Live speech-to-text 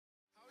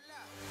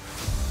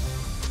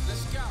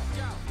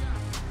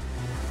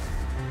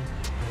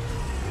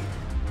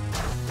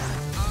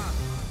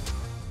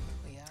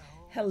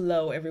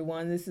Hello,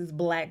 everyone. This is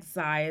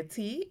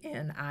Blackxiety,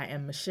 and I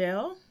am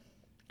Michelle.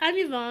 I'm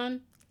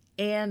Yvonne.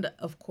 And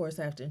of course,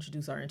 I have to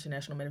introduce our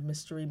international man of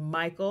mystery,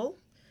 Michael,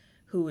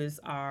 who is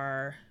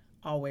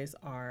always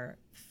our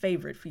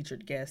favorite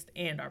featured guest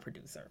and our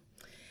producer.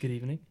 Good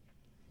evening.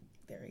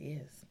 There he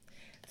is.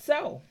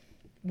 So,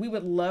 we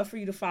would love for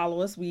you to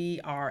follow us.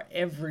 We are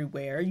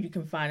everywhere. You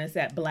can find us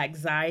at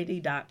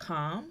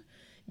blackxiety.com.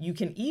 You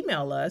can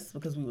email us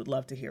because we would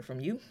love to hear from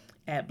you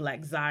at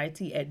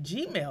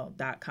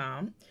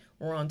blackxiety@gmail.com.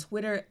 We're on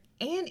Twitter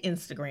and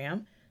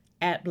Instagram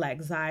at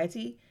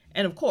Blackxiety.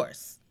 And of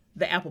course,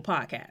 the Apple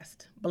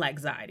Podcast,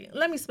 Blackxiety.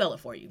 Let me spell it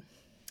for you.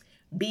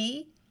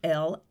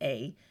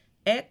 BLAXIETY.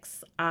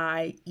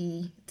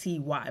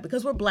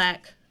 Because we're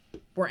black,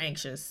 we're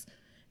anxious,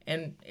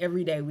 and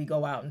every day we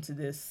go out into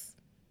this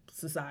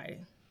society.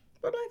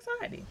 We're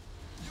Blackxiety.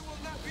 You will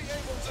not be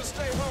able to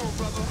stay home,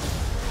 brother.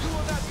 You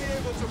will not be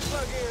able to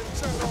plug in,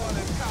 turn on,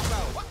 and cop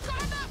out.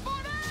 Wakanda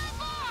forever!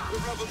 The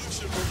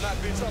revolution will not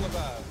be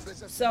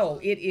televised. So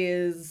it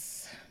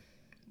is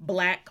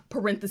Black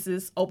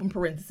parenthesis, open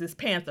parenthesis,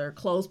 Panther,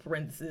 close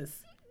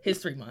parenthesis,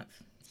 History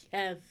Month.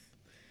 Yes.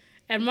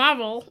 And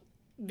Marvel,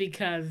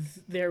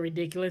 because they're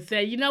ridiculous,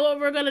 said, you know what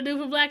we're going to do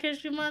for Black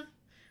History Month?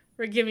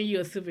 We're giving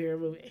you a superhero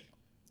movie.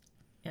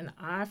 And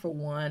I, for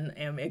one,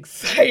 am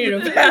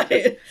excited about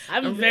it.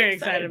 I'm very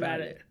excited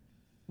about it.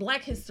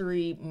 Black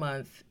History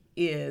Month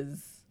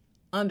is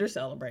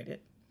under-celebrated.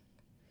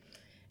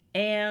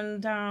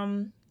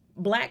 And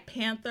Black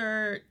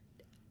Panther,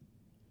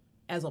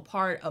 as a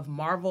part of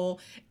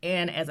Marvel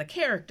and as a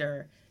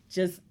character,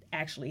 just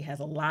actually has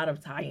a lot of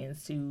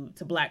tie-ins to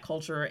Black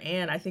culture.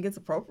 And I think it's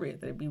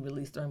appropriate that it be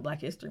released during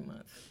Black History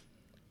Month.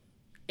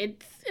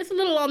 It's a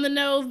little on the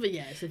nose, but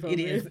yes, It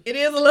is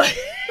a little... a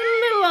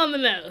little on the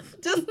nose.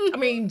 just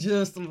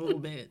a little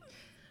bit.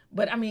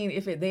 But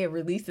if they had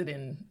released it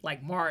in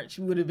like March,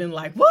 we would have been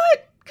like,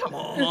 what? Come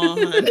on.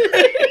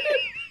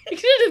 You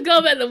should just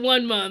go back to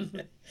 1 month.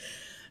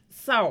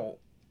 So,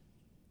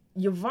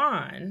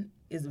 Yvonne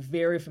is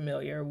very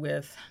familiar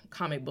with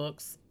comic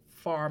books,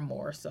 far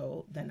more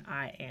so than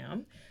I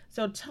am.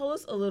 So tell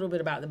us a little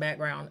bit about the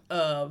background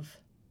of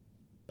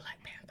Black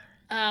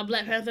Panther.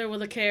 Black Panther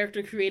was a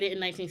character created in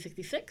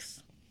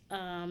 1966.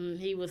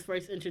 He was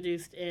first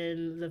introduced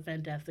in the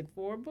Fantastic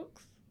Four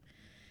books.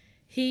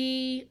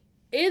 He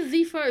is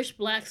the first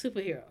Black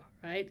superhero,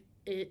 right?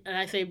 And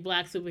I say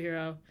Black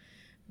superhero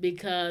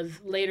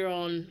because later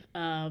on,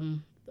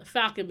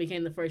 Falcon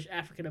became the first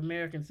African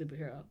American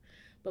superhero.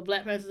 But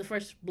Black Panther is the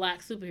first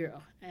Black superhero,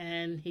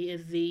 and he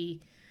is the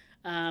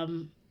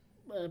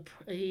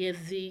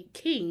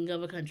king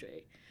of a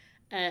country,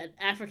 an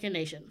African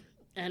nation.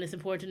 And it's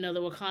important to know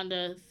that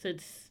Wakanda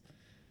sits,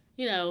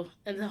 and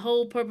the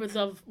whole purpose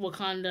of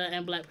Wakanda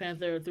and Black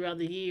Panther throughout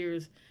the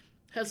years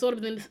has sort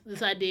of been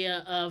this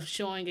idea of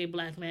showing a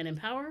Black man in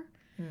power,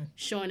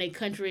 showing a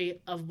country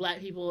of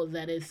Black people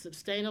that is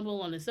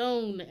sustainable on its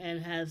own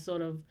and has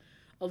sort of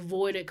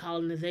avoided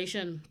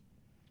colonization.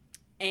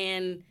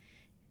 And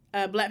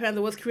Black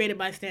Panther was created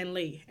by Stan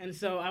Lee. And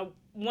so I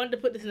wanted to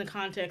put this in the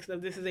context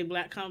of this is a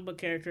Black comic book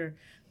character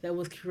that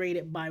was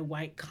created by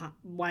white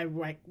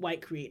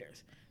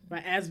creators.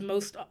 Right, as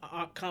most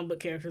comic book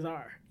characters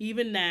are.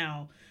 Even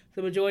now,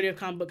 the majority of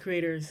comic book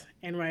creators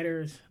and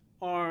writers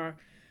are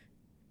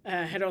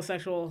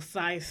heterosexual,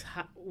 cis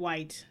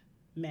white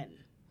men,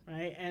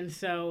 right? And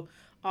so,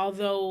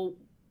 although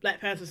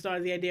Black Panther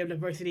started the idea of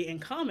diversity in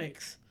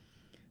comics,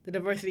 the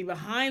diversity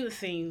behind the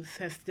scenes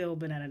has still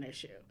been at an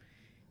issue.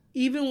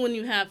 Even when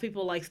you have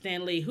people like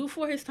Stan Lee, who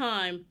for his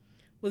time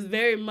was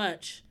very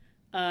much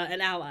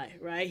an ally,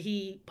 right?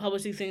 He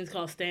published these things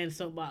called Stan's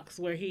Soapbox,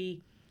 where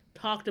he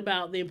talked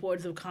about the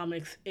importance of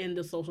comics in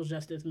the social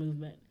justice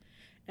movement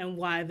and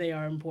why they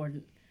are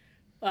important.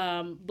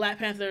 Black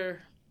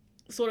Panther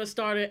sort of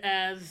started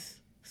a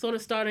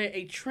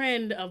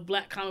trend of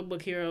Black comic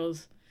book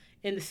heroes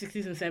in the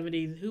 60s and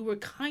 70s who were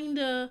kind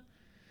of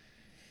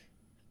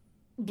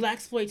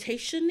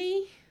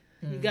Blaxploitation-y.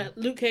 You got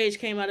Luke Cage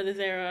came out of this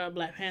era,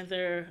 Black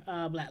Panther,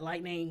 Black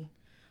Lightning.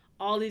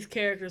 All these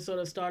characters sort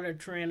of started a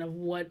trend of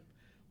what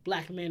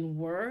Black men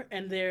were,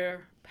 and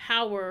their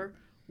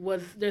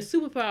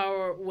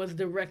superpower was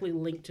directly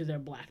linked to their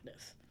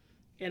Blackness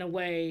in a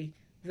way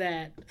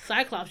that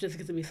Cyclops just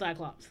gets to be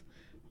Cyclops.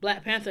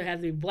 Black Panther has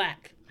to be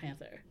Black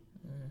Panther.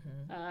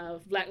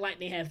 Black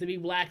Lightning has to be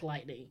Black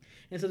Lightning.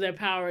 And so their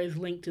power is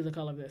linked to the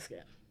color of their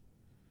skin.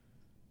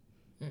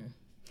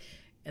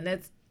 And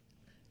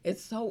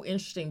it's so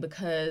interesting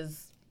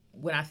because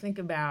when I think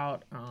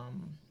about,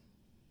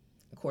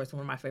 of course, one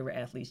of my favorite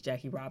athletes,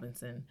 Jackie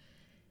Robinson,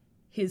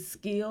 his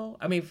skill,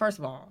 first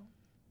of all,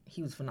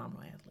 he was a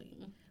phenomenal athlete.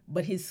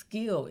 But his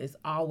skill is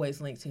always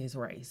linked to his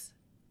race.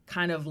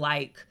 Kind of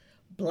like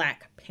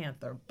Black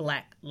Panther,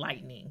 Black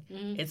Lightning.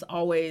 It's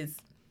always,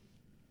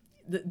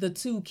 the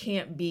two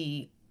can't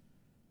be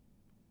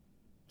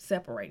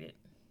separated.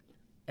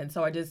 And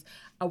so I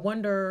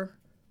wonder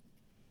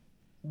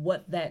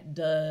what that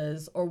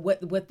does or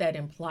what that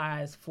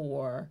implies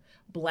for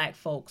Black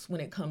folks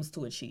when it comes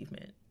to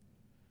achievement.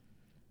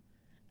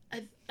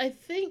 I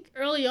think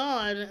early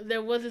on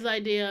there was this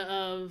idea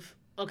of,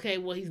 okay,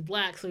 well, he's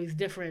black, so he's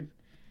different,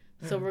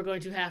 so we're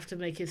going to have to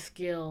make his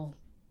skill.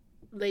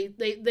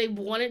 They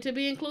wanted to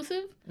be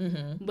inclusive,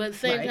 but at the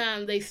same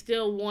time, they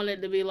still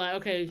wanted to be like,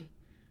 okay,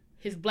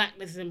 his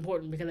blackness is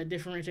important because it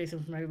differentiates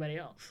him from everybody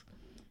else.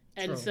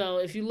 And so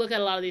if you look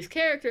at a lot of these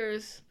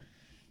characters,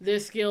 their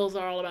skills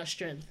are all about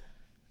strength.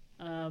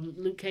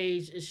 Luke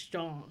Cage is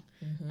strong.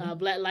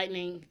 Black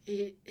Lightning,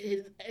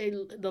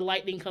 the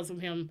lightning comes from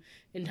him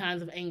in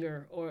times of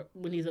anger or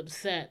when he's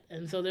upset.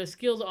 And so their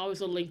skills are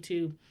always linked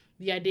to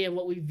the idea of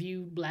what we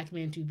view black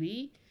men to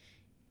be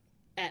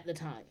at the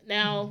time.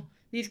 Now,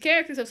 these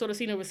characters have sort of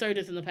seen a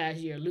resurgence in the past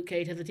year. Luke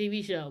Cage has a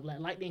TV show. Black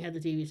Lightning has a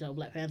TV show.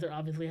 Black Panther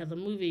obviously has a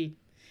movie.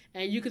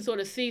 And you can sort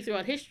of see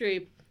throughout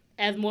history,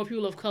 as more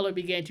people of color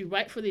began to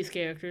write for these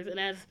characters, and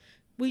as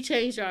we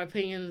changed our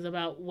opinions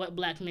about what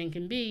black men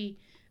can be,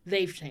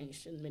 they've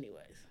changed in many ways.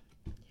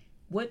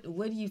 What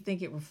do you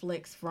think it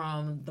reflects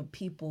from the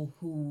people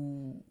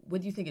who...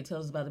 What do you think it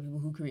tells about the people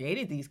who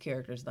created these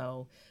characters,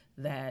 though?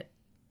 That...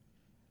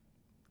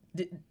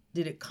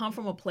 Did it come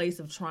from a place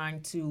of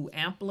trying to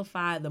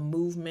amplify the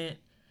movement,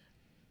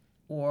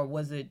 or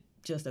was it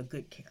just a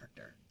good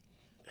character?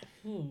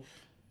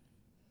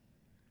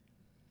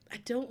 I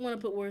don't want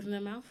to put words in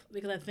their mouth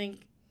because I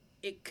think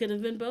it could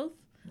have been both.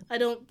 I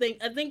don't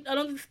think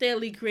Stan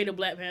Lee created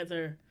Black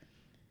Panther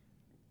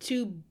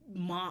to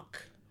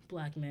mock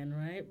black men,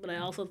 right? But I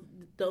also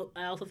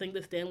think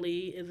that Stan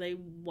Lee is a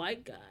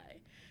white guy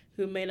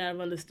who may have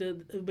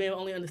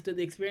only understood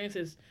the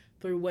experiences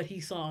through what he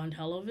saw on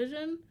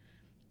television,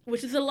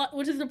 which is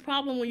the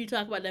problem when you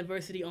talk about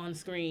diversity on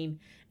screen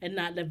and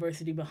not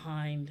diversity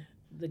behind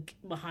the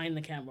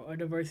camera, or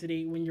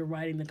diversity when you're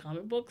writing the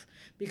comic books.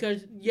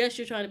 Because yes,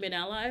 you're trying to be an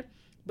ally,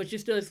 but you're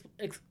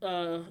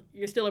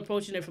still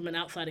approaching it from an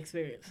outside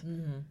experience,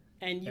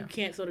 and you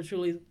can't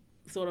truly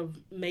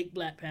make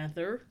Black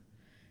Panther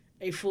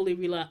a fully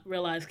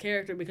realized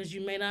character because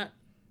you may not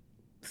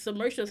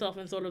submerge yourself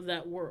in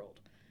that world.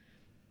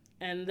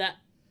 And that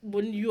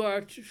when you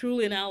are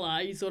truly an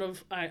ally, you all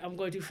right, I'm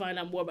going to find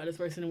out more about this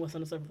person and what's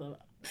on the surface of it.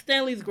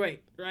 Stan Lee's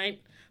great, right?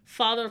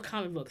 Father of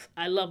comic books.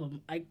 I love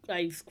him.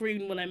 I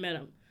screamed when I met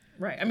him.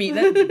 Right. I mean,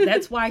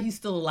 that's why he's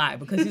still alive,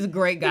 because he's a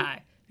great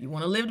guy. You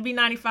want to live to be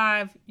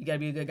 95, you got to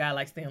be a good guy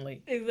like Stan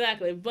Lee.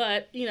 Exactly.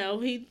 But,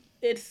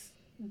 it's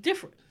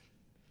different.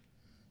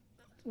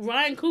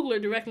 Ryan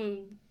Coogler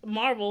directing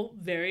Marvel,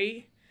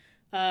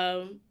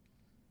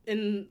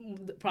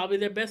 in probably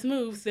their best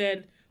move,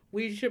 said,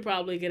 we should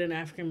probably get an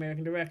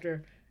African-American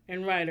director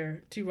and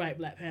writer to write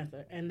Black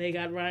Panther. And they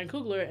got Ryan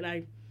Coogler,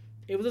 and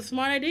it was a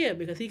smart idea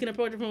because he can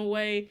approach it from a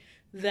way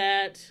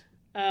that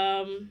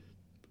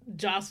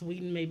Joss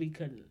Whedon maybe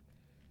couldn't.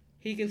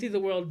 He can see the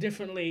world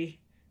differently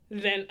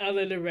than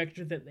other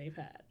directors that they've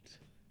had.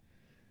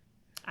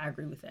 I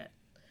agree with that.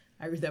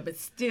 But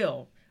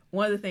still,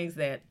 one of the things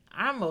that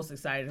I'm most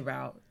excited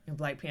about in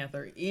Black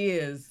Panther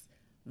is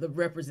the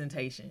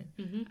representation.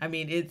 I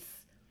mean,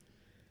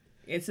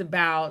 it's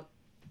about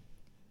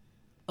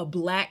a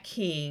black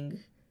king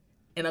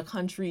in a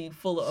country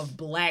full of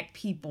black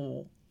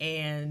people,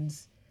 and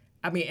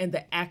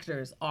the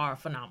actors are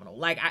phenomenal.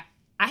 Like,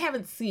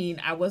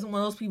 I wasn't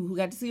one of those people who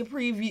got to see a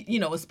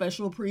preview, a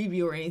special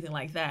preview or anything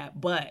like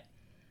that, but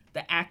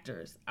the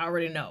actors, I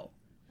already know,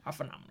 are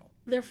phenomenal.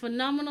 They're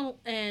phenomenal,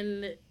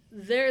 and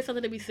there is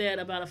something to be said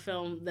about a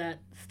film that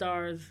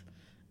stars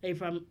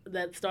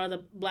a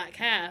black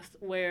cast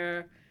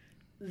where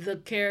the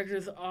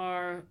characters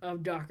are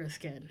of darker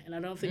skin, and I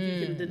don't think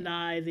you can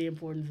deny the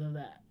importance of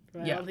that.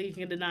 Right? Yeah. I don't think you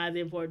can deny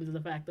the importance of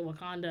the fact that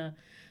Wakanda,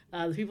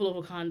 the people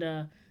of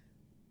Wakanda,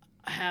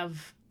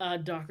 have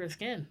darker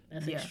skin.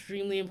 That's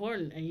extremely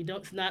important, and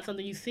it's not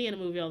something you see in a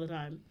movie all the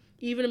time.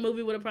 Even a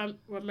movie with a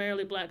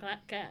primarily black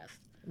cast.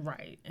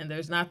 Right, and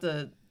there's not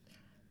the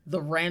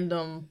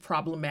random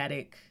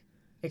problematic,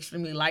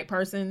 extremely light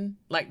person,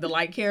 like the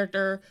light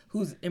character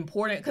who's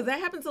important, because that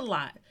happens a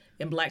lot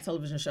in black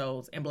television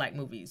shows and black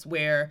movies,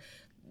 where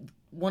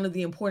one of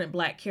the important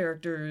black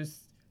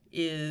characters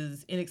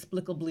is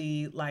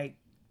inexplicably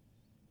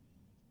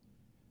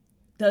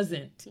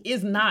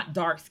is not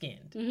dark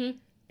skinned.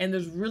 And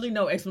there's really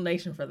no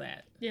explanation for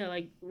that. Yeah,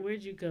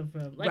 where'd you come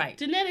from? Right.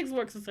 Genetics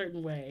works a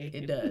certain way.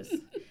 It does.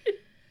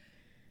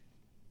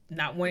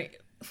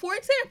 For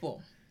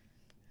example,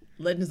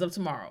 Legends of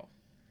Tomorrow.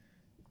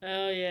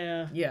 Oh,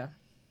 yeah. Yeah.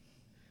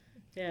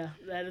 Yeah,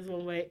 that is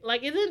one way.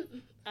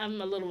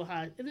 I'm a little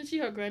behind. Isn't she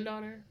her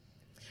granddaughter?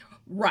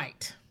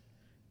 Right.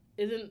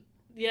 Legends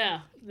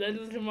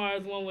of Tomorrow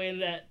is one way in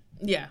that.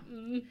 Yeah.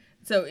 Mm-hmm.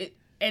 So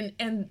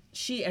and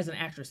she as an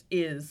actress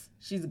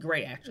she's a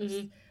great actress.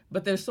 Mm-hmm.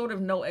 But there's sort of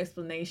no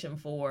explanation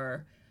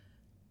for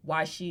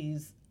why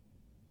she's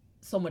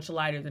so much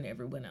lighter than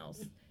everyone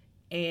else.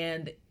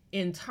 And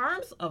in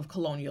terms of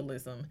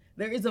colonialism,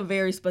 there is a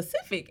very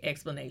specific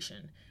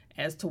explanation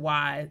as to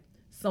why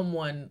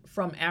someone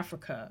from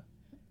Africa,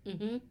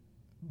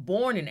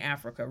 born in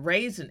Africa,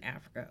 raised in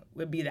Africa,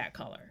 would be that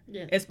color.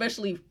 Yeah.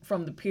 Especially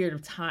from the period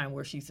of time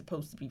where she's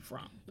supposed to be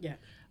from. Yeah.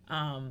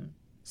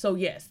 So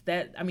yes,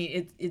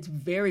 it's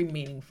very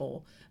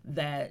meaningful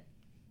that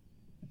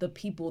the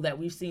people that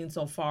we've seen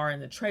so far in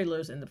the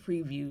trailers and the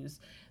previews,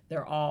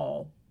 they're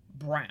all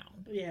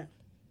brown. Yeah.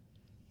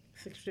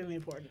 It's extremely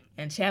important.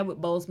 And Chadwick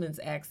Boseman's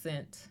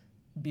accent,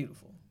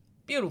 beautiful.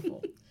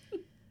 Beautiful.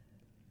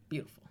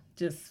 Beautiful.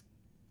 Just,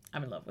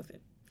 I'm in love with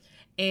it.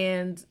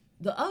 And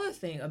the other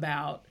thing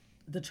about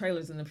the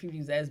trailers and the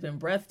previews that has been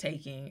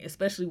breathtaking,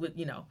 especially with,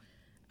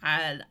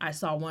 I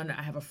saw one,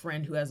 I have a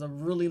friend who has a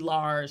really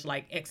large,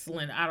 like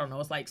excellent, I don't know,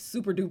 it's like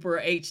super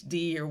duper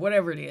HD or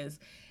whatever it is.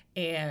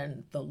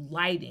 And the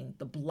lighting,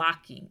 the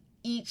blocking,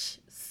 each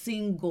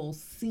single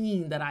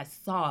scene that I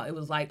saw, it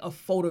was like a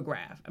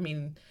photograph. I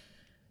mean,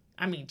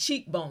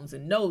 cheekbones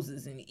and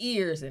noses and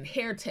ears and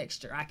hair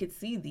texture. I could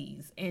see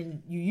these,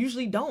 and you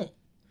usually don't.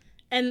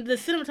 And the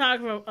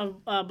cinematographer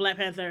of Black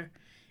Panther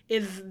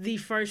is the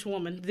first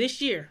woman this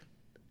year.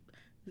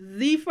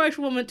 The first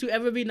woman to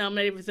ever be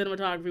nominated for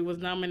cinematography was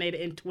nominated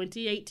in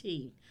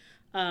 2018.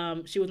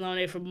 She was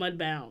nominated for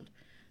Mudbound.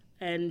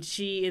 And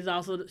she's been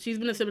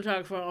a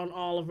cinematographer on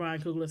all of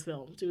Ryan Coogler's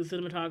films. She was a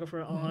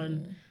cinematographer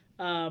on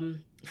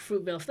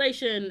Fruitvale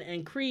Station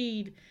and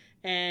Creed.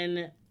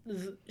 And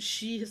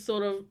she has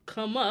sort of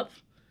come up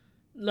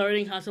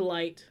learning how to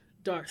light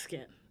dark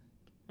skin.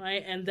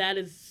 Right? And that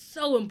is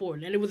so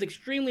important. And it was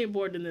extremely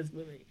important in this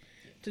movie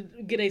to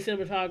get a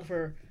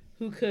cinematographer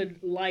who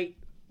could light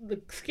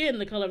the skin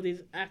the color of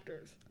these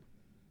actors.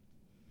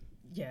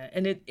 Yeah,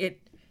 and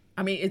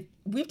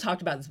we've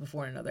talked about this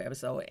before in another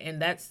episode,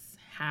 and that's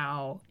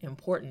how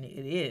important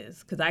it is.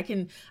 Because I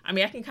can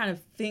kind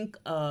of think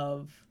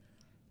of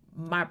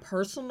my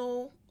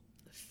personal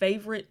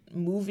favorite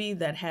movie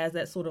that has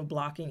that sort of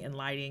blocking and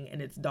lighting,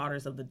 and it's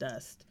Daughters of the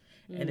Dust.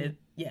 Mm-hmm. And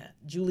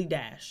Julie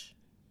Dash.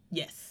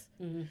 Yes.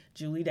 Mm-hmm.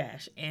 Julie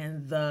Dash.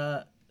 And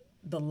the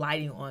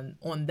lighting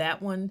on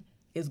that one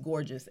is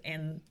gorgeous.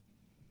 And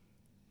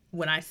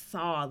when I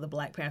saw the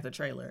Black Panther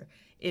trailer,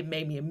 it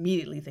made me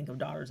immediately think of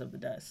Daughters of the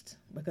Dust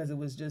because it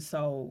was just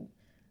so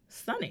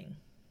stunning.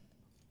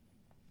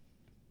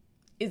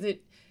 Is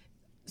it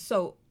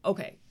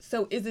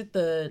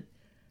the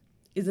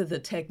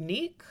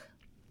technique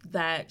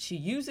that she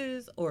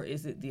uses, or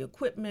is it the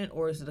equipment,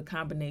 or is it a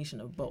combination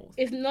of both?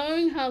 It's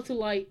knowing how to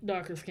light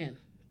darker skin,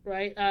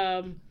 right?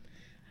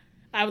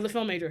 I was a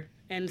film major,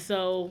 and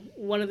so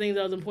one of the things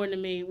that was important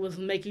to me was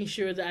making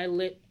sure that I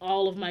lit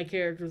all of my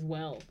characters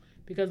well.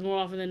 Because more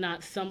often than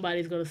not,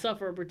 somebody's going to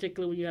suffer,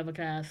 particularly when you have a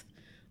cast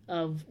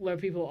of where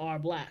people are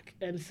black.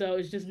 And so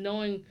it's just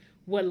knowing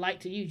what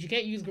light to use. You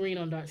can't use green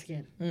on dark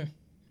skin.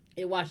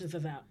 It washes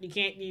us out.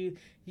 You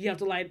have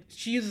to light.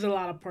 She uses a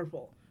lot of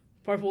purple.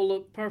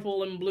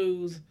 Purple and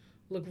blues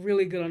look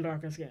really good on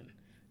darker skin.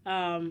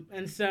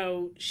 And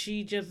so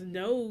she just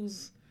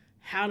knows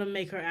how to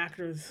make her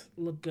actors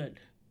look good.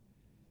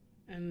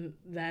 And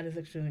that is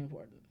extremely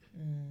important.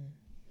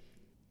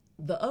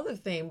 The other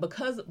thing,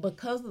 because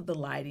of the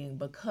lighting,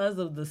 because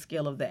of the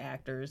skill of the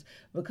actors,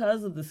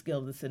 because of the skill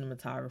of the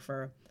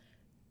cinematographer,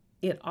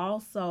 it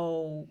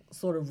also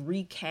sort of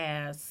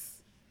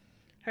recasts.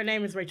 Her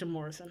name is Rachel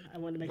Morrison. I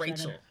wanted to make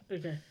Rachel. Sure.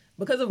 Okay.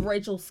 Because of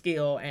Rachel's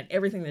skill and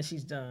everything that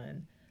she's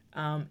done,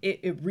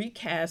 it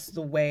recasts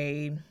the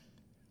way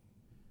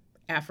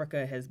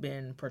Africa has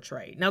been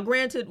portrayed. Now,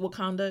 granted,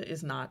 Wakanda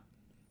is not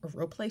a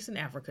real place in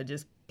Africa.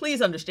 Just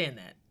please understand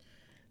that.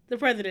 The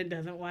president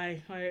doesn't.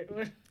 Why?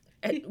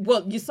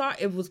 Well, you saw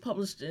it was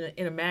published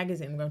in a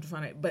magazine. I'm going to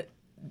find it, but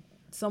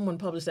someone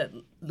published that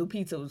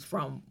Lupita was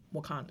from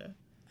Wakanda.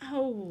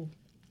 Oh.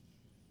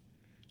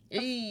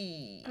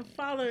 Her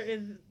father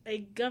is a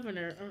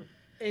governor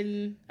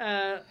in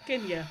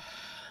Kenya.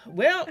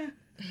 Well,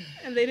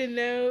 and they didn't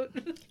know.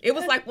 It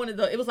was like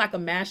it was like a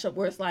mashup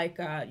where it's like,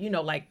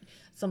 like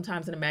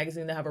sometimes in a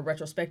magazine they have a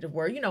retrospective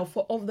where,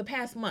 for over the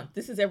past month,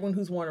 this is everyone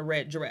who's worn a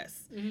red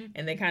dress. Mm-hmm.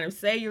 And they kind of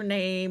say your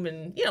name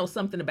and,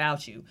 something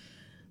about you.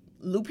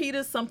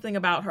 Lupita's something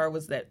about her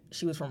was that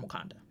she was from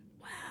Wakanda.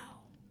 Wow.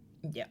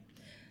 Yeah.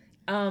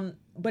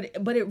 But it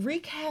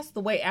recasts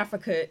the way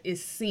Africa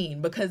is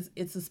seen because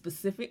it's a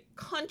specific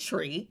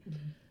country,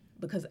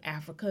 because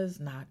Africa is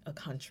not a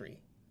country.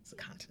 It's a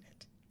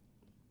continent.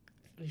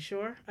 Are you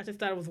sure? I just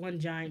thought it was one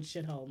giant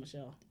shithole,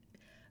 Michelle.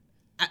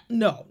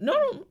 No.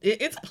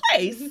 It's a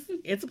place.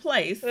 It's a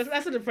place.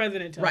 That's what the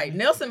president told me. Right.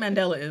 Nelson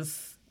Mandela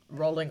is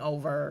rolling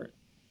over.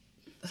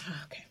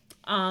 Okay.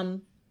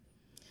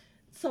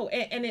 So,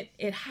 and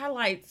it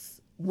highlights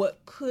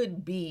what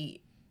could be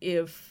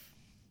if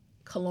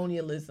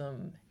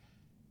colonialism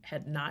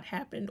had not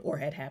happened or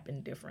had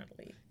happened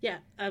differently. Yeah.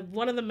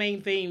 One of the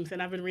main themes,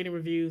 and I've been reading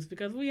reviews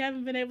because we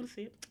haven't been able to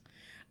see it,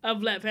 of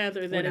Black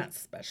Panther is that it's not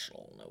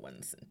special. No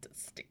one sent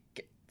us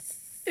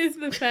tickets. Is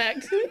the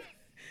fact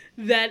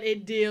that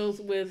it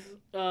deals with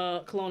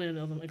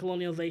colonialism and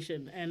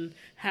colonialization and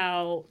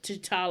how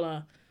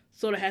T'Challa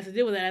sort of has to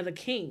deal with that as a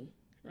king,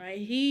 right?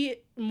 He,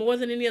 more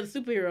than any other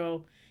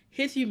superhero,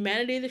 his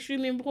humanity is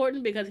extremely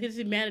important because his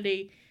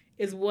humanity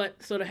is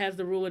what sort of has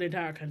to rule an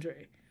entire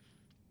country,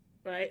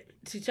 right?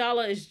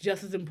 T'Challa is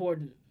just as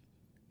important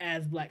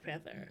as Black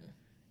Panther.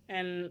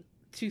 And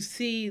to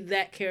see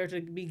that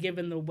character be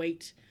given the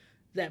weight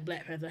that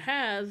Black Panther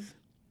has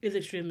is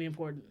extremely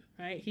important,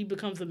 right? He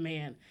becomes a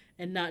man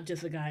and not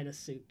just a guy in a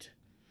suit.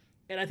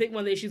 And I think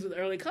one of the issues with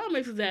early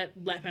comics is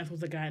that Black Panther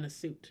was a guy in a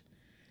suit.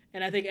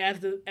 And I think as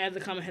the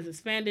comic has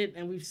expanded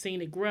and we've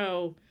seen it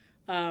grow,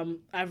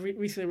 I've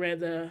recently read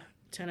the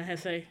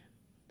Ta-Nehisi, did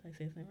I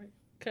say his name right?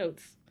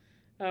 Coates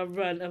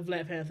run of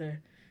Black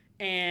Panther,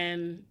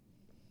 and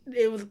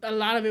a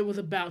lot of it was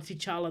about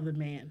T'Challa the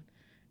man,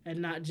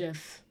 and not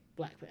just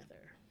Black Panther.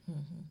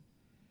 Mm-hmm.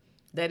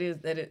 That is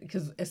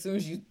because as soon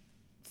as you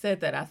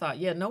said that, I thought,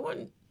 yeah, no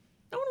one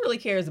really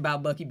cares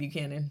about Bucky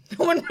Buchanan.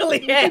 No one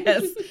really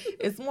has.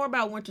 It's more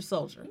about Winter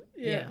Soldier.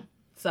 Yeah.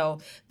 So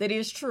that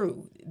is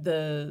true.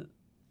 So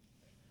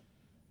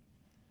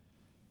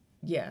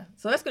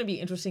that's going to be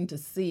interesting to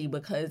see,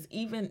 because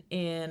even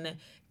in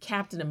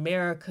Captain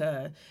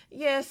America,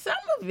 some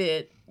of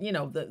it,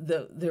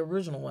 the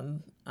original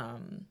one,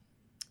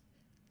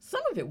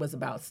 some of it was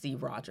about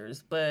Steve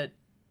Rogers, but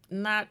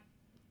not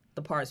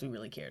the parts we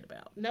really cared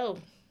about. No,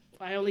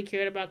 I only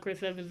cared about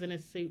Chris Evans in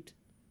his suit.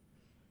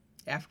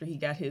 After he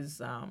got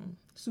his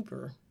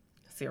super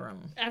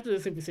serum. After the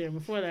super serum,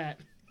 before that.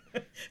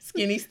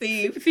 Skinny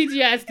Steve.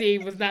 CGI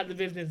Steve was not the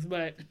business,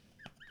 but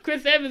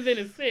Chris Evans in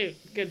his suit,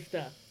 good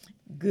stuff.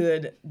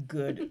 Good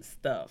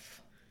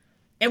stuff.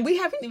 And we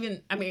haven't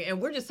even,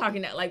 and we're just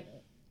talking that, like,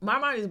 my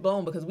mind is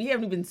blown because we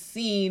haven't even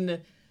seen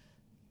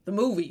the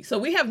movie. So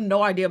we have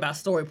no idea about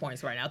story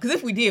points right now. Because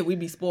if we did, we'd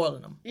be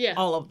spoiling them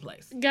all over the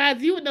place.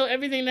 Guys, you would know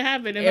everything that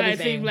happened if I had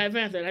seen Black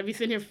Panther. I'd be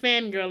sitting here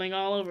fangirling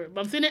all over it.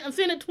 But I'm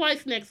seeing it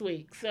twice next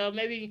week. So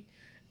maybe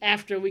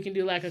after we can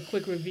do like a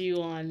quick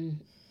review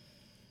on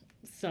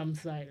some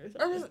site or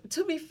something. Or,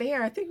 to be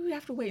fair, I think we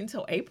have to wait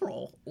until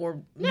April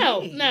or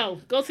May. No.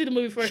 Go see the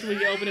movie first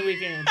week, opening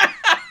weekend.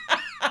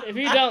 If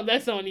you don't,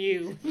 that's on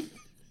you.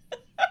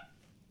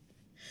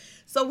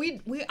 So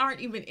we aren't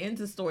even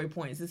into story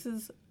points. This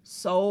is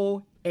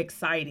so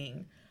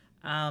exciting.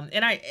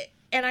 And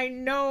I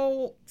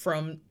know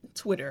from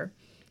Twitter,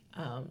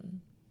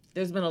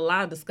 there's been a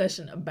lot of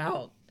discussion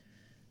about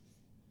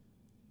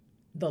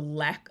the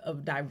lack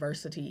of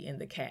diversity in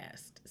the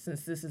cast,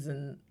 since this is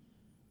an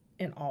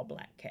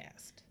all-black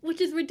cast.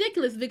 Which is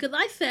ridiculous, because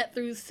I sat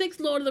through 6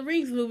 Lord of the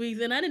Rings movies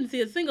and I didn't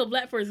see a single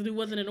black person who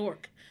wasn't an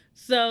orc.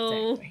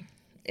 So...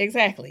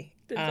 Exactly.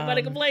 Did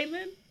somebody complain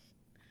then?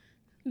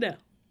 No.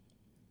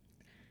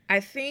 I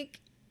think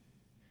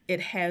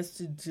it has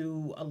to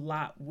do a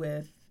lot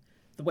with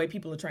the way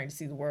people are trying to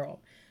see the world,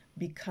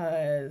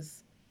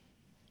 because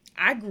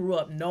I grew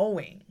up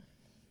knowing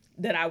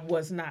that I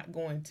was not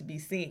going to be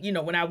seeing,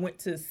 when I went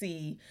to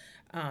see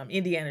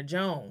Indiana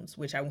Jones,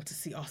 which I went to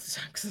see all the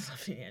time because I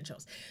love Indiana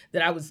Jones,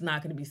 that I was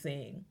not going to be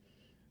seeing.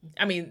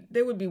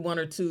 There would be 1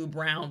 or 2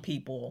 brown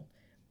people,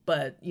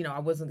 but, I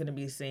wasn't going to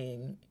be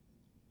seeing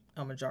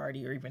a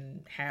majority or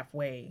even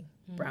halfway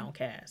brown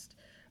cast.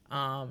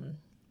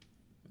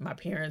 My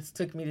parents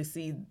took me to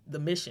see The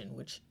Mission,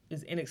 which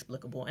is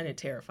inexplicable, and it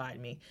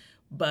terrified me.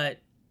 But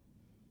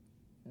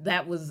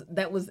that was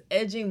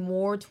edging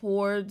more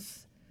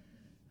towards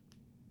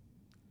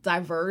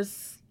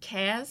diverse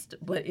cast,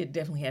 but it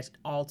definitely has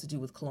all to do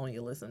with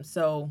colonialism.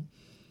 So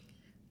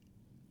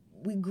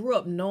we grew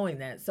up knowing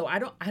that. So I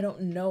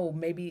don't know.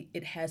 Maybe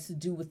it has to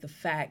do with the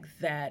fact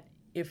that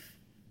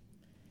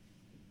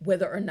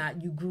whether or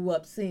not you grew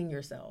up seeing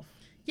yourself.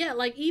 Yeah,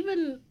 like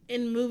even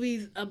in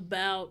movies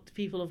about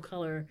people of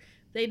color,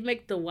 they'd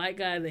make the white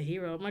guy the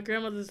hero. My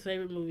grandmother's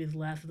favorite movie is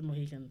Last of the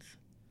Mohicans.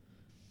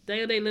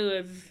 Daniel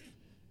Day-Lewis.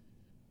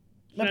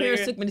 My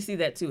parents took me to see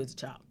that too as a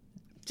child.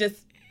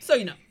 Just so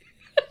you know.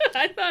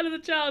 I thought as a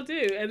child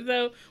too. And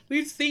so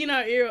we've seen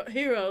our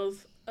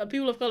heroes,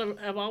 people of color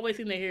have always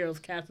seen their heroes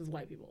cast as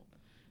white people.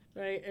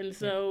 Right? And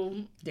so...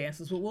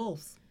 Dances with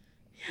Wolves.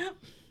 Yep.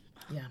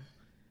 Yeah.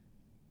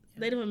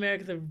 Native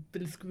Americans have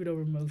been screwed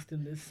over most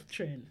in this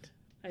trend,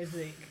 I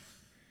think.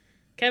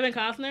 Kevin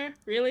Costner,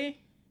 really?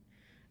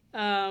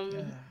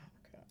 But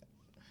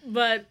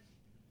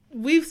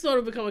we've sort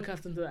of become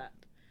accustomed to that.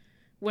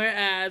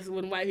 Whereas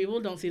when white people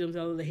don't see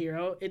themselves as a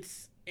hero,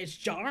 it's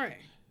jarring.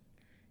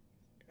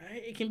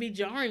 Right? It can be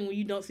jarring when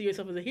you don't see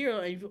yourself as a hero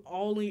and you've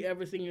only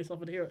ever seen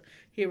yourself as a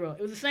hero.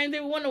 It was the same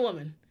thing with Wonder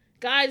Woman.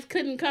 Guys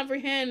couldn't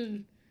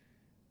comprehend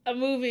a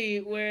movie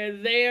where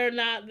they are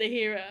not the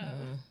hero.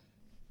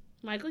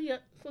 Michael,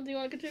 something you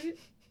want to contribute?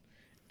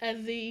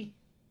 As the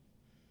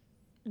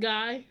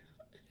guy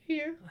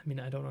here?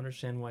 I don't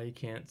understand why you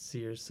can't see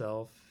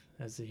yourself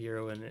as a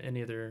hero in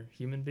any other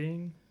human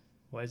being.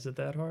 Why is it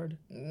that hard?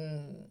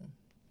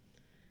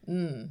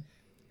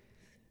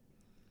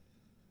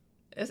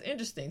 That's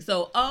interesting.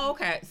 So,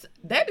 okay. So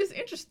that is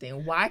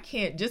interesting. Why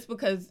can't, just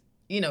because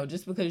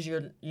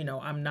you're,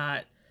 I'm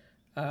not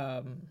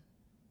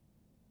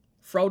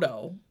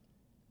Frodo,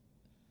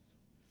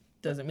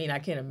 doesn't mean I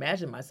can't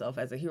imagine myself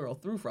as a hero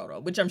through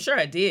Frodo, which I'm sure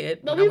I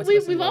did. But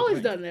we've always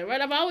done that, right?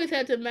 I've always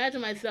had to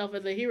imagine myself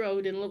as a hero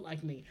who didn't look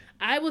like me.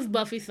 I was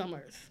Buffy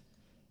Summers,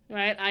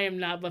 right? I am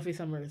not Buffy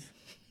Summers,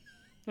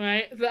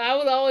 right? So I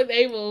was always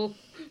able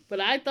But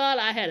I thought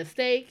I had a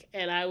stake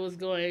and I was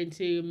going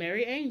to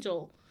marry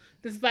Angel,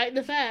 despite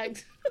the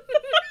fact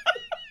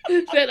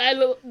that I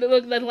look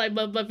nothing like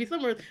Buffy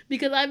Summers,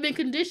 because I've been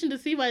conditioned to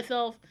see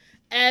myself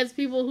as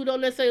people who don't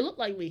necessarily look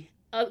like me.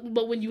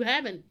 But when you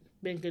haven't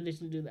been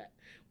conditioned to do that,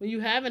 when you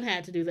haven't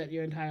had to do that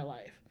your entire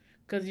life,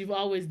 because you've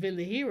always been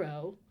the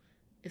hero,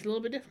 it's a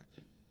little bit different.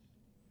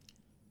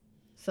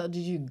 So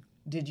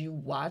did you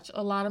watch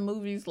a lot of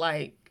movies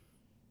like,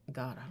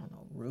 God, I don't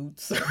know,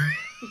 Roots?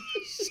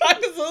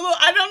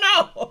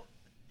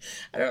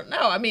 I don't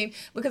know. I mean,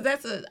 because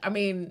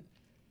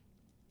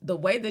the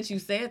way that you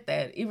said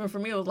that, even for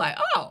me, it was like,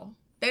 oh,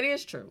 that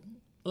is true.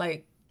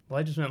 Like, Well,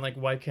 I just meant, like,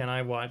 why can't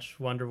I watch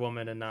Wonder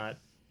Woman and not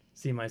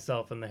see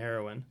myself in the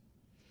heroine?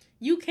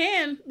 You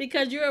can,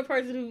 because you're a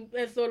person who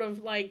has sort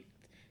of, like,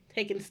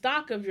 taken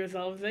stock of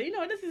yourself and say, you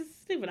know, this is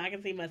stupid. I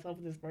can see myself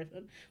in this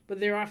person. But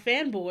there are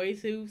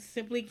fanboys who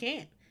simply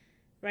can't,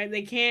 right?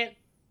 They can't.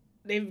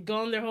 They've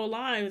gone their whole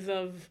lives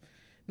of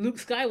Luke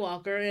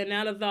Skywalker, and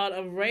now the thought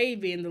of Rey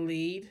being the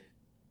lead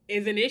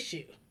is an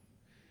issue.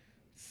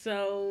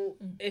 So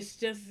it's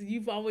just,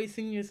 you've always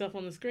seen yourself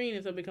on the screen,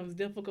 and so it becomes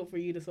difficult for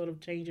you to sort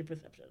of change your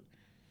perception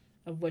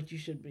of what you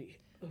should be,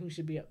 who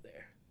should be up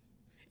there.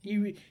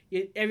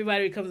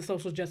 Everybody becomes a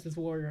social justice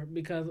warrior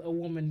because a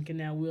woman can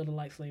now wield a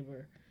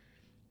lightsaber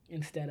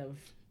instead of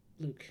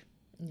Luke.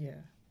 yeah.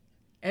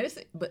 And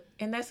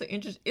that's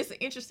it's an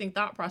interesting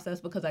thought process,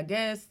 because I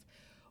guess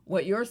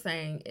what you're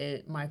saying,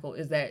 Michael,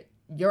 is that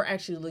you're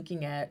actually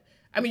looking at,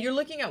 you're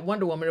looking at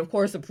Wonder Woman, of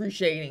course,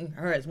 appreciating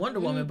her as Wonder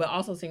Woman, but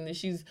also seeing that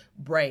she's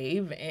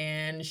brave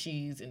and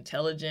she's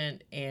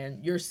intelligent,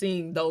 and you're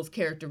seeing those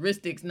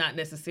characteristics, not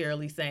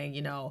necessarily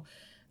saying,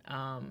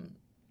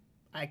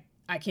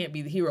 I can't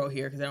be the hero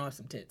here because I don't have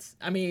some tits.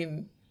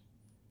 I'd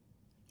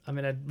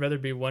rather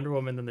be Wonder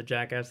Woman than the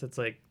jackass that's,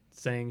 like,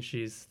 saying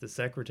she's the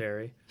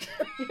secretary.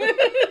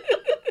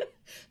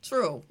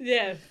 True.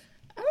 Yeah.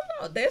 I don't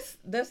know. That's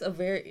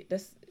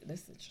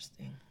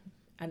interesting.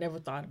 I never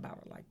thought about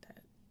it like that.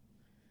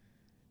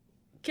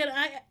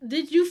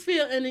 Did you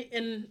feel any,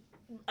 and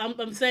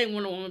I'm saying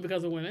Wonder Woman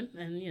because of women,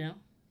 and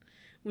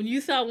when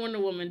you saw Wonder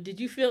Woman, did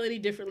you feel any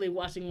differently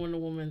watching Wonder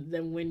Woman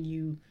than when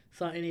you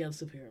saw any other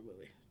superhero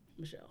movie,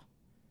 Michelle?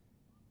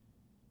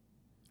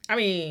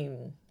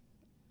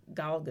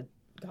 Gal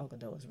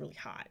Gadot is really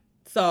hot,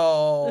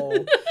 so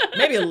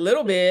maybe a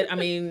little bit.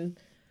 Ben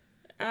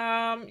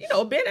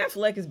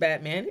Affleck is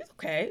Batman. He's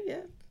okay,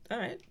 yeah, all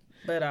right.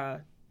 But All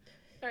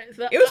right,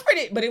 so it was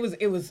pretty. But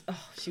it was.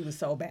 Oh, she was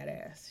so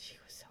badass.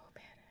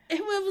 It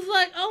was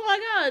like, oh my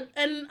God.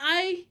 And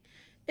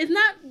it's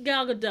not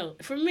Gal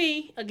Gadot. For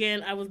me,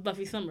 again, I was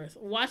Buffy Summers.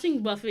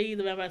 Watching Buffy,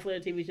 the Vampire Slayer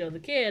TV show as a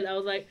kid, I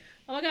was like,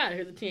 oh my God,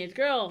 here's a teenage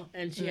girl,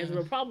 and she has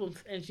real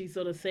problems, and she's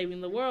sort of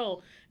saving the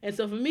world. And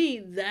so for me,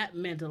 that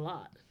meant a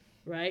lot,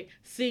 right?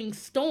 Seeing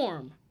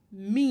Storm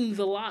means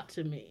a lot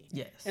to me.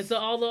 Yes. And so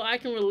although I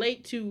can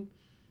relate to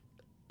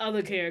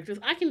other characters,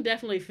 I can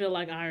definitely feel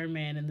like Iron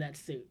Man in that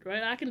suit,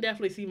 right? I can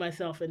definitely see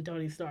myself in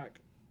Tony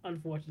Stark,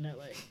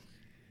 unfortunately.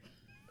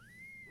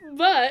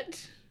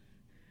 But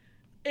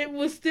it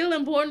was still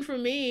important for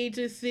me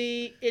to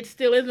see, it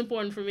still is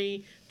important for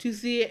me to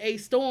see a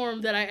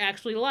Storm that I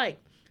actually like.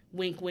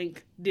 Wink,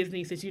 wink,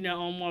 Disney, since you're now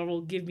on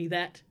Marvel, give me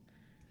that.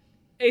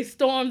 A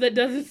Storm that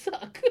doesn't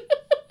suck.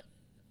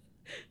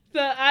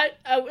 So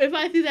if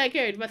I see that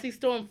character, if I see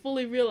Storm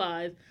fully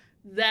realized,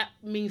 that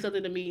means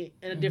something to me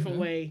in a different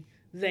way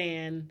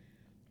than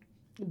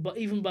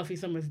even Buffy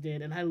Summers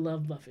did. And I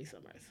love Buffy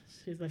Summers.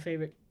 She's my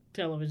favorite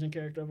television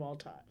character of all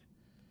time.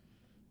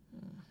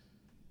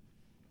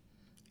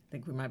 I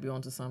think we might be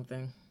onto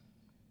something.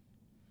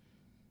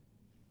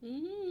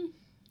 Mm-hmm.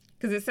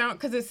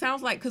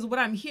 Because what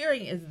I'm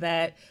hearing is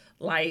that,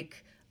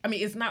 like,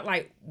 it's not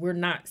like we're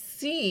not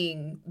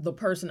seeing the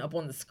person up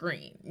on the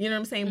screen. You know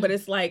what I'm saying? Mm-hmm. But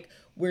it's like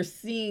we're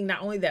seeing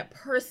not only that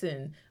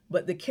person,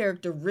 but the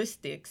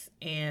characteristics,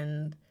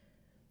 and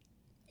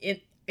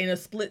in a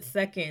split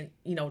second,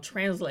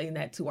 translating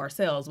that to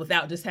ourselves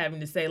without just having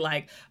to say,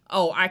 like,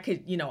 oh, I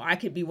could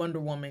be Wonder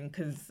Woman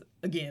because,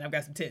 again, I've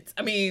got some tits.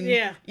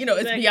 Yeah,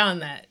 it's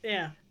beyond that.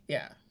 Yeah.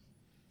 Yeah.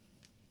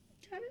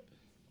 Got it?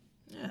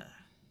 Yeah.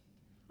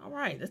 All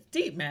right. That's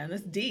deep, man.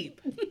 That's deep.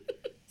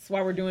 That's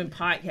why we're doing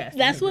podcasting.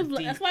 That's why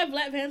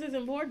Black Panther's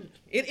important.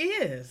 It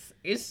is.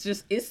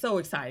 It's so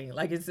exciting.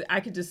 Like,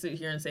 I could just sit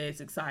here and say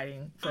it's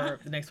exciting for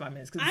the next 5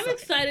 minutes. I'm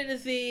excited to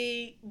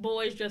see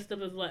boys dressed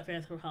up as Black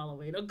Panther for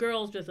Halloween, or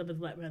girls dressed up as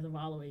Black Panther for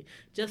Halloween.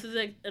 Just as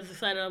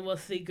excited I was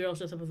to see girls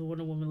dressed up as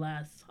Wonder Woman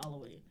last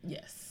Halloween.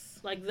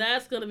 Yes. Like,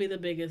 that's going to be the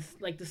biggest,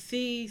 like, to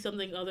see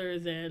something other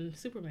than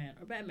Superman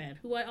or Batman,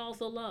 who I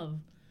also love,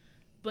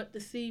 but to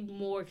see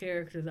more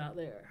characters out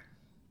there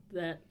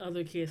that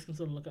other kids can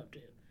sort of look up to.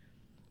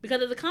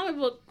 Because as a comic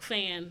book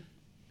fan,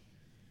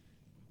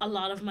 a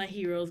lot of my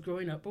heroes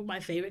growing up,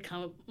 my favorite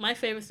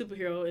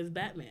superhero is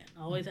Batman.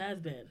 Always has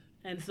been.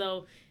 And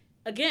so,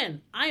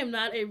 again, I am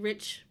not a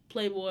rich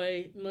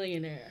playboy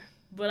millionaire,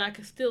 but I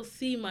can still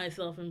see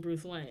myself in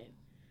Bruce Wayne.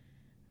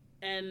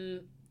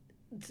 And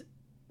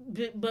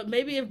But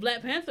maybe if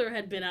Black Panther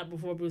had been out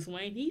before Bruce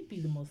Wayne, he'd be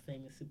the most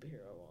famous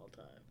superhero of all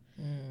time.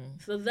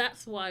 So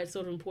that's why it's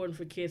sort of important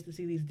for kids to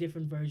see these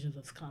different versions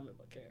of comic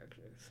book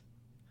characters,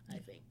 I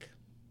think.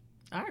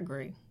 I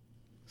agree.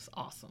 It's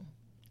awesome.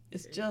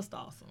 It's just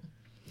awesome.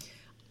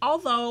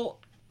 Although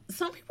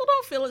some people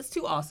don't feel it's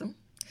too awesome,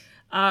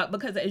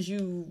 because as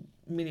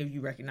many of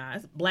you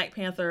recognize, Black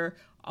Panther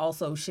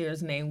also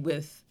shares name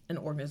with an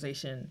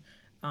organization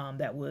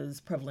that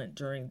was prevalent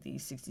during the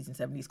 60s and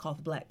 70s called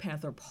the Black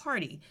Panther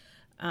Party,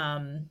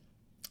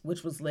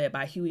 which was led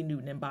by Huey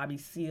Newton and Bobby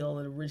Seale.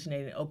 It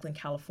originated in Oakland,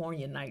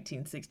 California in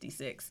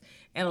 1966.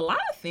 And a lot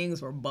of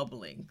things were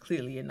bubbling,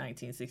 clearly, in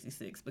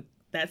 1966. But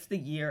that's the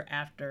year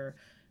after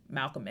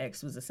Malcolm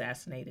X was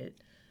assassinated.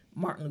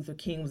 Martin Luther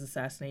King was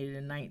assassinated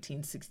in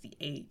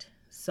 1968.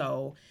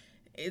 So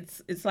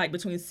it's like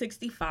between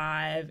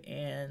 65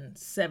 and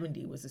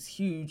 70 was this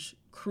huge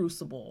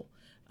crucible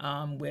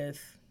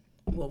with,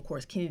 well, of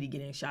course, Kennedy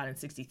getting shot in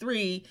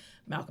 63,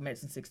 Malcolm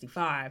X in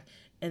 65,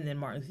 and then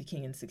Martin Luther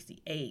King in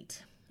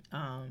 68.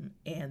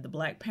 And the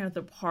Black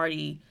Panther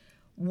Party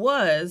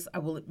was, I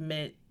will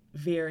admit, a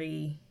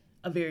very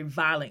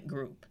violent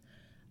group.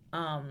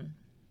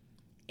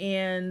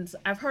 And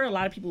I've heard a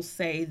lot of people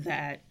say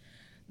that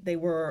they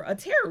were a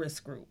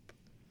terrorist group.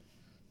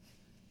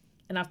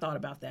 And I've thought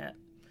about that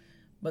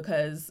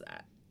because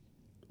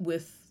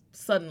with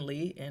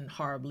suddenly and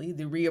horribly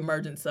the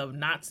reemergence of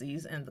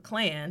Nazis and the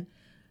Klan,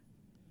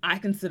 I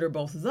consider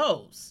both of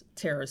those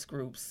terrorist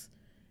groups.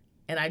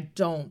 And I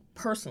don't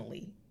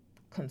personally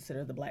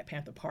consider the Black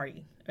Panther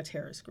Party a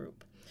terrorist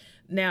group.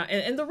 Now,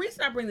 and the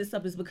reason I bring this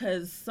up is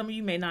because some of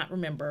you may not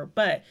remember,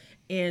 but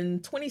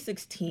in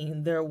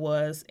 2016, there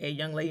was a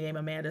young lady named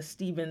Amanda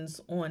Stevens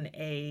on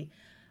a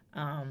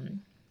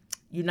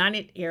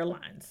United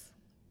Airlines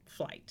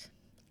flight.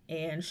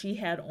 And she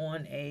had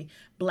on a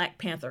Black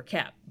Panther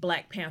cap,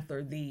 Black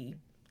Panther, the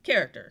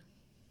character.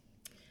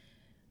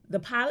 The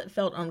pilot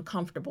felt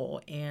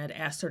uncomfortable and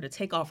asked her to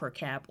take off her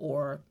cap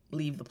or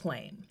leave the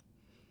plane.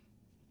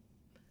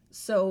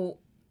 So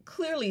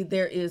clearly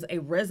there is a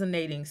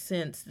resonating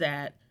sense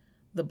that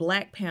the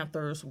Black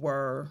Panthers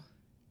were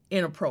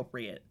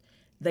inappropriate.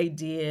 They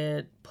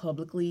did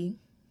publicly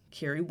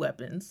carry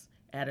weapons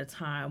at a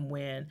time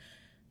when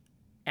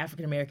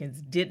African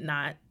Americans did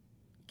not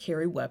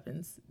carry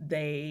weapons.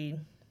 They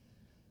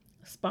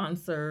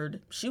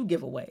sponsored shoe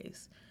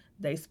giveaways.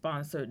 They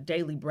sponsored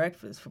daily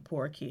breakfast for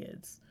poor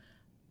kids.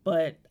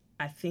 But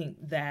I think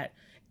that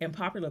in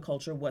popular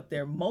culture, what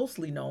they're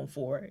mostly known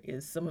for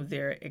is some of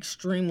their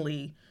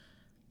extremely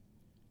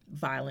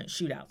violent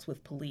shootouts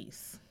with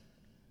police.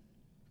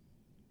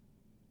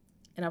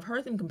 And I've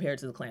heard them compared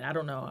to the Klan. I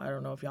don't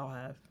know if y'all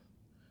have.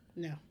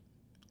 No.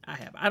 I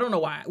have. I don't know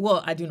why.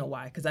 Well, I do know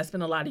why, because I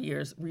spent a lot of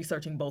years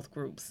researching both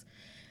groups.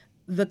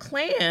 The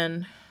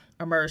Klan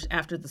emerged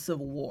after the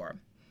Civil War.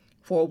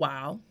 For a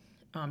while,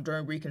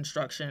 during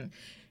Reconstruction,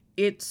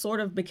 it sort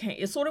of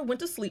went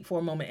to sleep for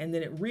a moment, and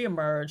then it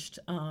reemerged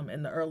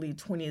in the early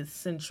 20th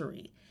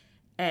century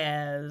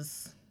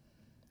as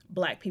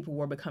Black people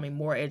were becoming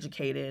more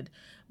educated,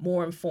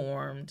 more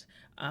informed.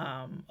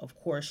 Of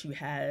course, you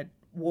had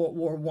World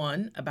War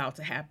I about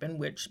to happen,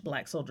 which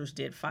Black soldiers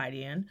did fight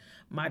in.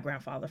 My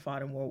grandfather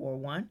fought in World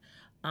War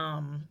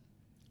I.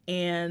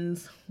 And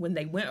when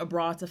they went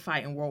abroad to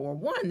fight in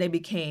World War I, they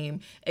became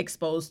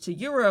exposed to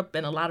Europe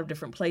and a lot of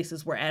different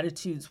places where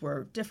attitudes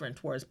were different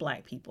towards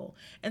Black people.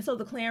 And so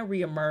the Klan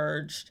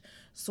reemerged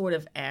sort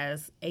of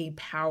as a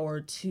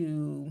power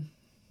to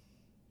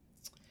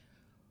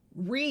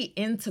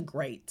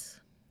reintegrate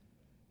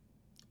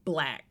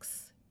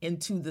Blacks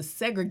into the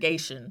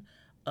segregation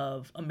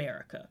of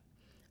America.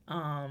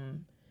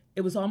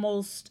 It was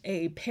almost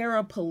a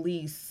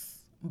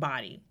para-police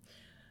body.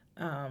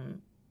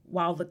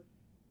 While the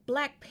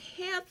Black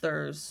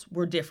Panthers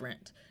were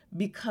different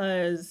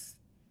because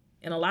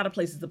in a lot of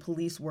places the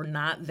police were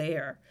not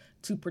there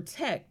to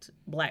protect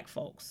Black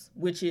folks,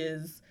 which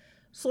is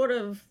sort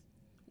of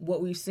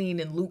what we've seen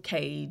in Luke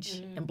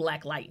Cage and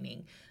Black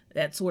Lightning,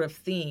 that sort of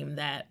theme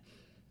that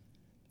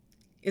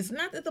it's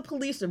not that the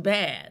police are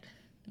bad,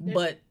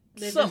 but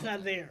they're just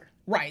not there.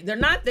 Right. They're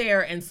not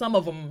there, and some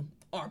of them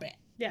are bad.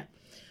 Yeah.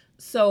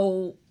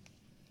 So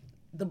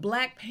the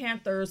Black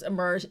Panthers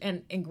emerged,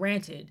 and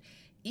granted,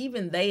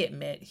 even they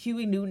admit,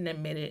 Huey Newton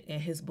admitted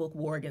in his book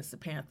War Against the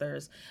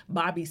Panthers,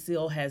 Bobby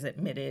Seale has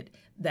admitted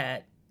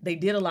that they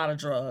did a lot of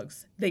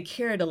drugs, they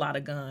carried a lot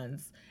of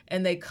guns,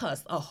 and they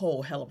cussed a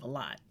whole hell of a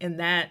lot. And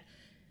that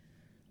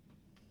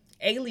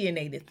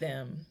alienated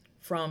them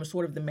from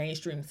sort of the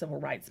mainstream civil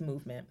rights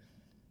movement.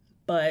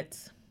 But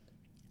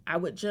I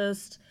would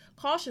just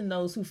caution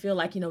those who feel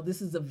like,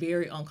 this is a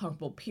very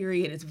uncomfortable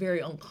period. It's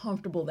very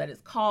uncomfortable that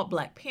it's called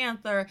Black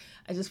Panther.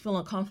 I just feel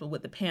uncomfortable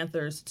with the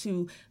Panthers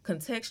to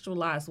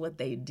contextualize what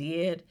they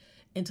did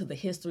into the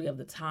history of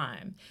the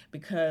time.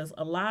 Because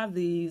a lot of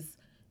these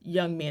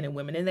young men and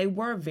women, and they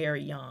were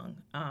very young,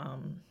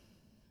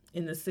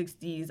 in the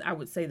 60s, I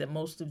would say that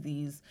most of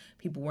these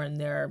people were in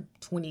their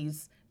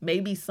 20s,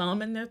 maybe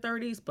some in their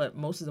 30s, but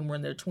most of them were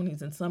in their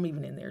 20s and some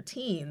even in their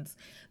teens.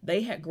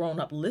 They had grown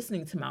up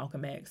listening to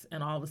Malcolm X,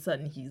 and all of a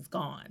sudden he's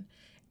gone.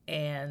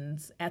 And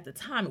at the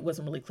time, it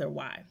wasn't really clear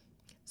why.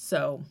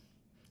 So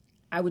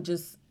I would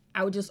just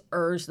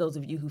urge those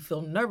of you who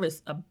feel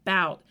nervous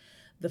about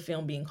the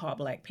film being called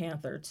Black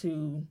Panther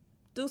to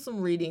do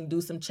some reading, do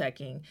some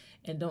checking,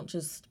 and don't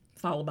just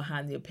follow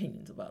behind the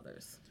opinions of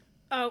others.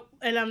 Oh,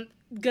 and I'm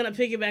going to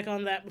piggyback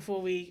on that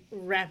before we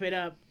wrap it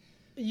up.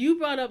 You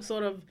brought up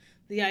sort of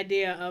the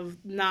idea of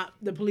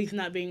the police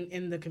not being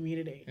in the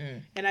community.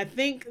 And I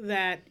think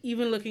that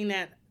even looking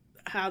at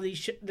how the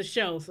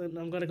shows, and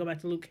I'm going to go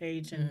back to Luke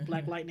Cage and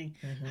Black Lightning,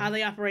 how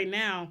they operate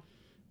now,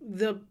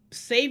 the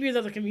saviors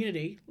of the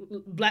community,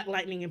 Black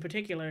Lightning in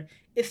particular,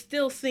 is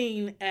still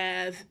seen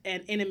as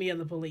an enemy of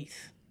the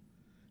police.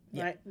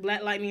 Yeah. Right?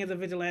 Black Lightning is a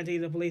vigilante.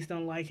 The police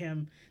don't like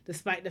him,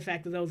 despite the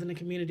fact that those in the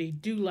community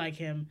do like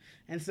him.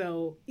 And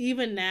so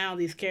even now,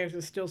 these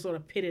characters are still sort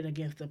of pitted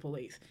against the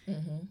police.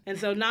 And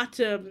so not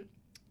to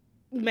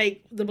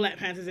make the Black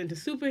Panthers into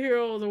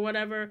superheroes or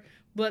whatever,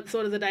 but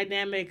sort of the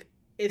dynamic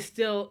is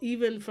still,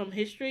 even from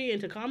history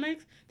into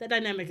comics, that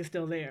dynamic is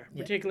still there,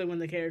 particularly when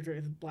the character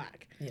is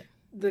Black.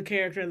 The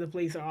character and the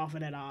police are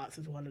often at odds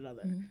with one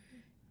another.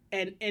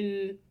 And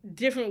in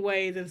different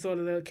ways than sort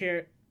of the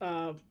character.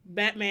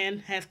 Batman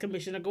has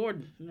Commissioner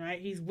Gordon,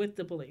 right? He's with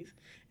the police.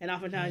 And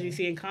oftentimes you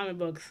see in comic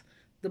books,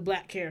 the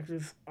Black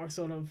characters are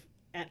sort of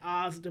at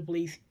odds with the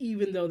police,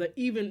 even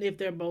if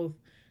they're both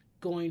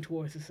going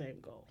towards the same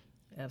goal.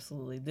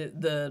 Absolutely.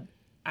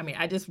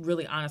 I just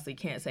really honestly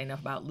can't say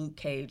enough about Luke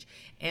Cage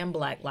and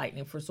Black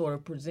Lightning for sort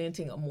of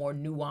presenting a more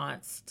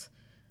nuanced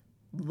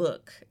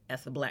look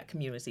at the Black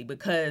community.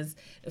 Because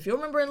if you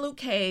remember in Luke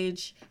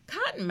Cage,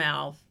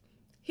 Cottonmouth,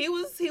 he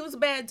was a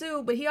bad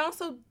dude, but he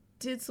also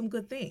did some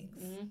good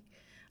things.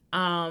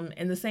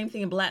 And the same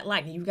thing in Black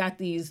Lightning. You've got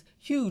these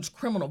huge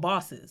criminal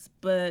bosses,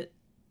 but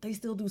they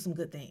still do some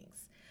good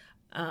things,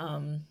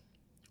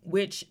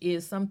 which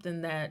is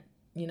something that,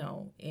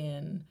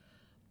 in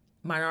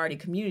minority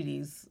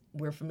communities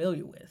we're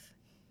familiar with.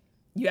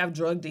 You have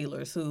drug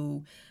dealers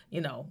who,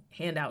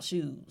 hand out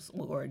shoes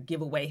or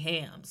give away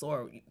hams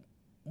or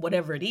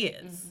whatever it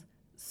is.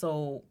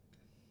 So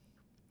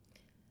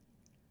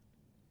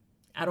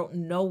I don't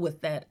know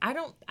what that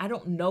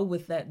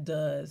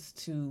does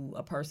to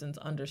a person's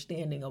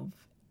understanding of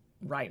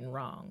right and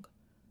wrong,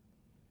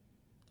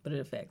 but it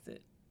affects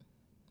it.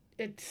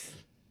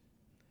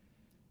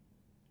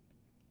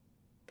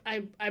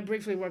 I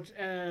briefly worked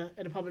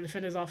at a public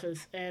defender's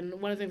office,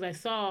 and one of the things I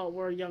saw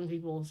were young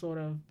people sort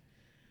of,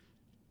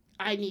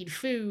 I need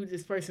food,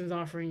 this person's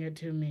offering it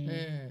to me.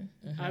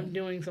 I'm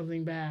doing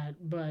something bad,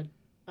 but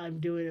I'm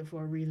doing it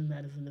for a reason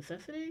that is a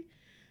necessity,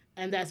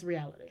 and that's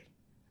reality.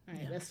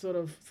 Right, that's sort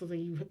of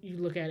something you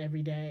look at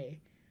every day.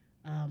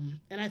 And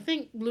I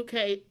think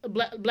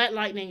Black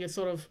Lightning is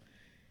sort of,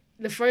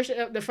 the first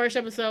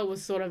episode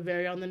was sort of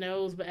very on the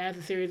nose, but as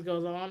the series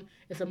goes on,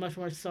 it's a much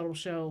more subtle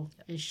show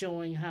in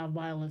showing how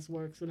violence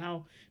works and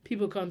how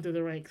people come through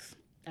the ranks.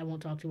 I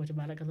won't talk too much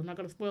about it because I'm not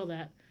going to spoil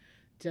that.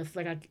 Just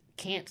like I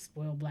can't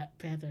spoil Black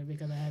Panther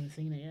because I haven't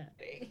seen it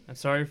yet. I'm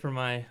sorry for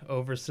my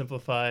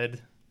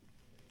oversimplified...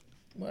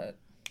 What?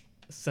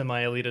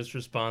 Semi-elitist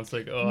response,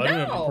 like, oh, I don't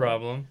have a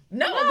problem.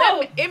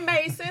 No, it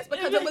made sense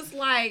because it was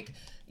like,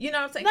 you know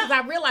what I'm saying? Because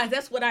I realized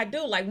that's what I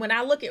do. Like, when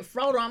I look at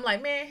Frodo, I'm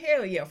like, man,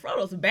 hell yeah,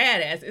 Frodo's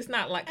badass. It's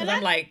not like, because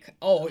I'm like,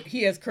 oh,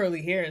 he has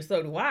curly hair and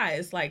so do I.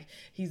 It's like,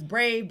 he's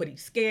brave, but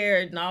he's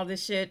scared and all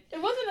this shit.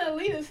 It wasn't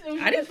elitist. It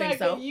was I didn't think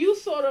so. You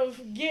sort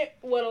of get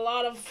what a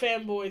lot of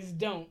fanboys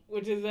don't,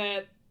 which is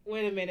that,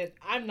 wait a minute,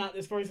 I'm not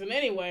this person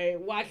anyway.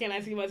 Why can't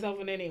I see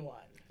myself in anyone?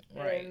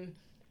 Right. And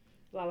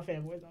a lot of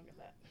fanboys don't get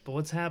that. But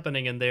what's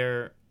happening in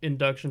their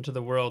induction to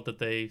the world that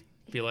they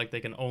feel like they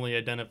can only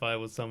identify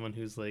with someone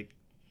who's, like,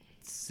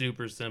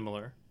 super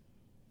similar?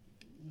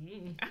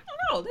 I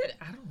don't know.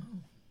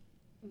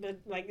 But,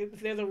 like,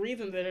 there's a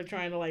reason that they're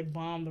trying to, like,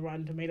 bomb the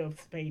Rotten Tomatoes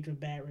page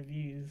with bad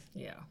reviews.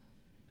 Yeah.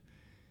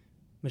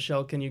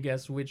 Michelle, can you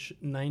guess which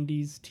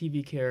 90s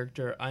TV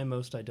character I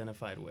most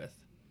identified with?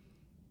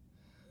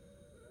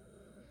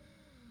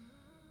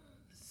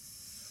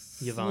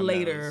 Yvonne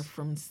Slater knows.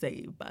 from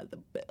Saved by the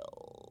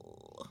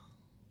Bell.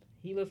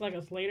 He looks like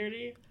a Slater to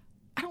you?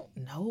 I don't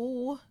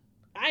know.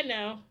 I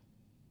know.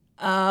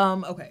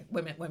 Okay.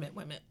 Wait a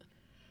minute.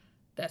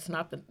 That's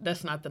not the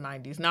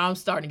 90s. Now I'm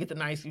starting to get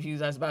the 90s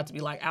confused. I was about to be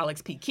like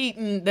Alex P.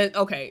 Keaton.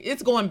 Okay,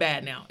 it's going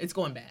bad now. It's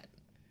going bad.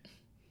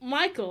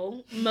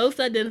 Michael most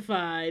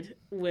identified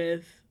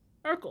with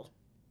Urkel.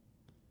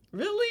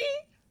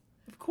 Really?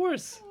 Of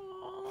course.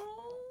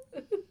 Aww.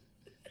 That's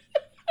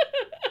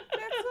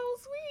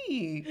so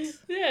sweet.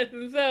 Yes,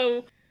 and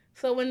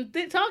so when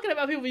talking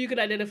about people you could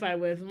identify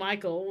with,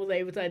 Michael was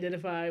able to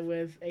identify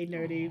with a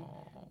nerdy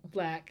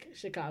Black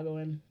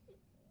Chicagoan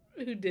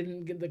who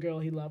didn't get the girl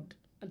he loved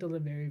until the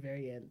very,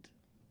 very end.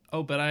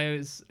 Oh, but I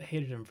always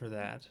hated him for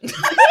that.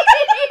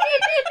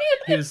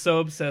 He was so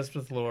obsessed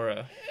with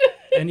Laura.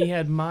 And he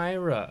had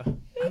Myra.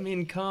 I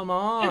mean, come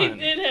on. He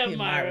did have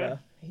Myra.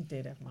 He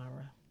did have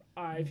Myra.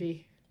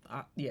 R.I.P.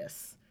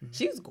 Yes.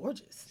 She was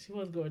gorgeous. She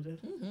was gorgeous.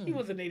 He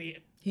was an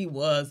idiot. He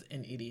was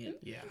an idiot.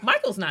 Yeah.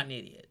 Michael's not an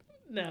idiot.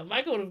 No,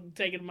 Michael would have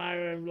taken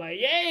Myra and be like,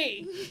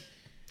 yay!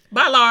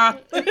 Bye,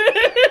 Laura.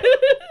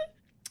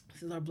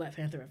 This is our Black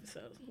Panther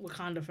episode.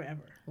 Wakanda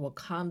forever.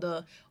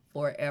 Wakanda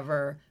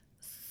forever.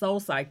 So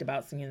psyched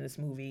about seeing this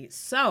movie.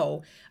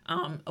 So,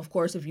 of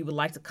course, if you would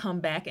like to come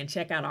back and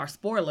check out our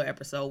spoiler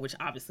episode, which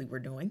obviously we're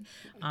doing,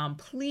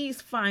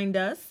 please find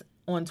us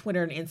on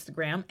Twitter and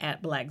Instagram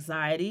at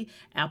Blackxiety,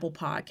 Apple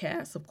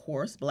Podcasts, of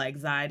course,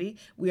 Blackxiety.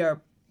 We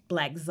are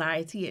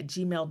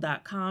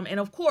blackxiety@gmail.com. And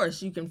of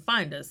course, you can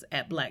find us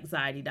at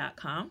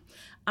blackxiety.com.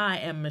 I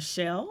am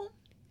Michelle.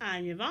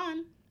 I'm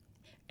Yvonne.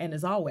 And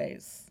as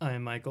always, I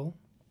am Michael.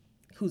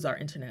 Who's our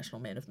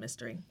international man of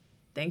mystery.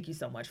 Thank you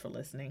so much for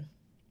listening.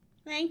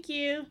 Thank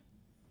you.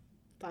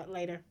 Talk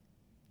later.